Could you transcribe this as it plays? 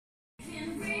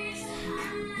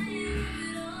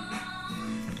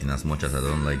as much as I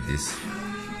don't like this.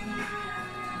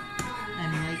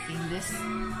 I'm liking this.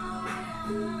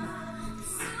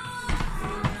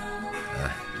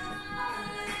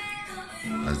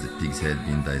 As the pig's head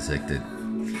being dissected.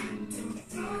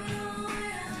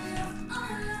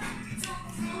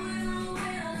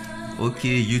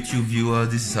 Okay, YouTube viewer,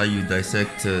 this is how you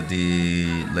dissect the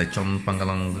lechon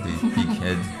pangalang, the pig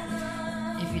head.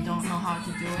 If you don't know how to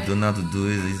do If it. you don't know how to do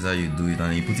it, this is how you do it,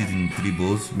 and you put it in 3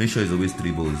 bowls. Make sure it's always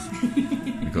 3 bowls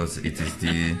because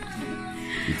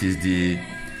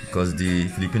because the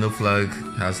Filipino flag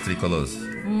has 3 colors: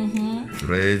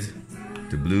 red,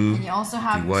 the blue, And you also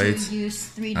have the white, to use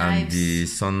 3 and knives. the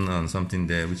sun and something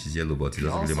there which is yellow, but it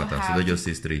doesn't really matter. So let's just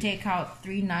say 3. Take out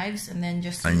 3 knives and then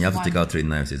just. And you have use to take one. out 3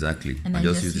 knives, exactly. And And then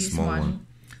just just use the use small one. one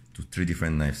to 3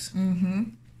 different knives.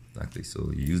 Exactly.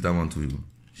 So you use that one to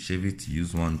shave it,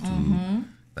 use one to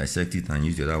dissect it, and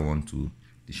use the other one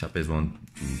the sharpest one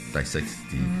to dissect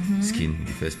the skin in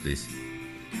the first place.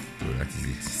 So that is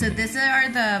it. So these are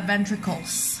the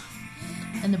ventricles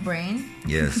in the brain.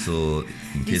 Yeah, so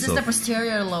in This case is the of,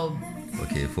 posterior lobe.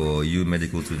 okay, for you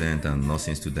medical student and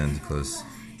nursing student, because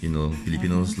you know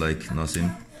Filipinos like nursing,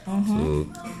 so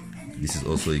this is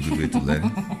also a good way to learn.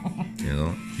 You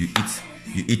know, you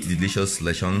eat delicious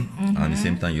lechon, and at the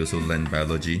same time you also learn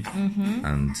biology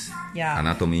and Yeah.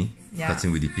 anatomy, Yeah.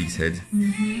 starting with the pig's head.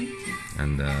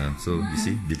 And so you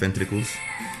see the ventricles.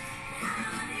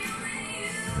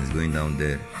 It's going down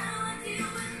there.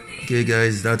 Okay,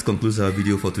 guys, that concludes our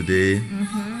video for today of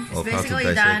how to Basically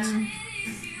dissect. done.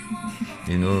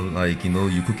 You know, like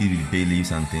you cook it with bay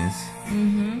leaves and things.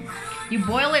 You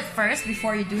boil it first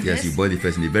before you do Yes, this. you boil it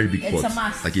first in a very big It's pot, a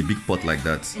must. like a big pot like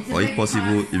that. It's a Or if big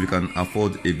possible, pot. if you can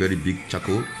afford a very big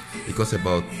charcoal, it costs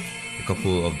about a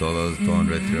couple of dollars,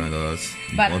 $200, $300.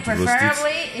 You But want to roast it.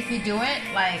 preferably, if you do it,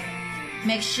 like,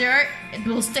 make sure it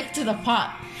will stick to the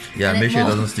pot. Yeah, And make sure it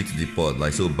won't- doesn't stick to the pot.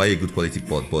 Like, so buy a good quality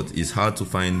pot, but it's hard to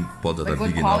find pots that A are good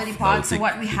big enough. quality that pot. will So take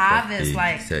what we the have pot is a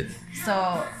like, set.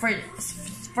 so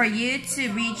for you to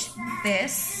reach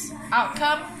this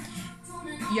outcome,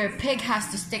 your pig has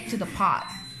to stick to the pot.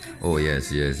 Oh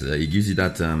yes, yes. It gives you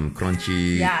that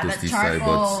crunchy, Yeah, that toasty side,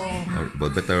 charcoal,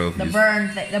 but better off The use.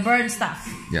 burn stuff.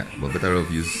 Yeah, but better off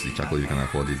use the charcoal if you can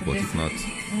afford it. But if not,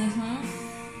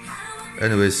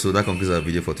 anyways, so that concludes our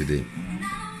video for today.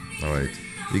 All right,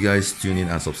 you guys tune in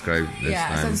and subscribe next Yeah,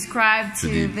 time subscribe to to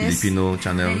the this Filipino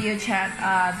channel.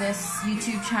 this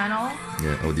YouTube channel.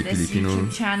 Yeah, or the This Filipino.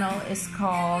 YouTube channel is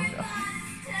called.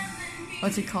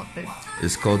 What's it called?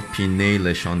 It's called Pinay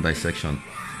Lechon Dissection.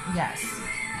 Yes,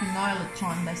 Pinoy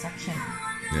Lechon Dissection.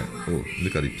 Yeah. Oh,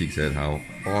 look at the pig's head. How?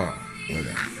 Oh.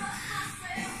 Okay.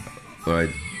 All right,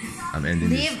 I'm ending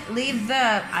this. Leave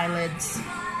the eyelids,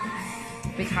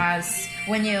 because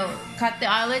when you cut the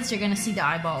eyelids, you're gonna see the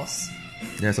eyeballs.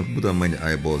 Yeah, some people don't mind the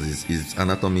eyeballs. It's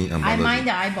anatomy and I biology. mind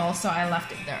the eyeballs, so I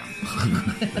left it there.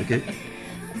 Okay.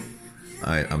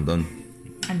 All right, I'm done.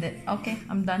 And then, okay,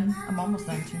 I'm done. I'm almost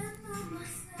done too.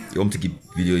 You want me to keep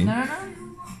videoing?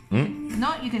 No.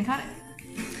 No, you can cut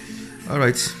it. All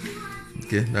right.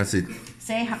 Okay, that's it.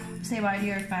 Say bye to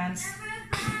your fans.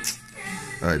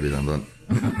 All right, babe, I'm done.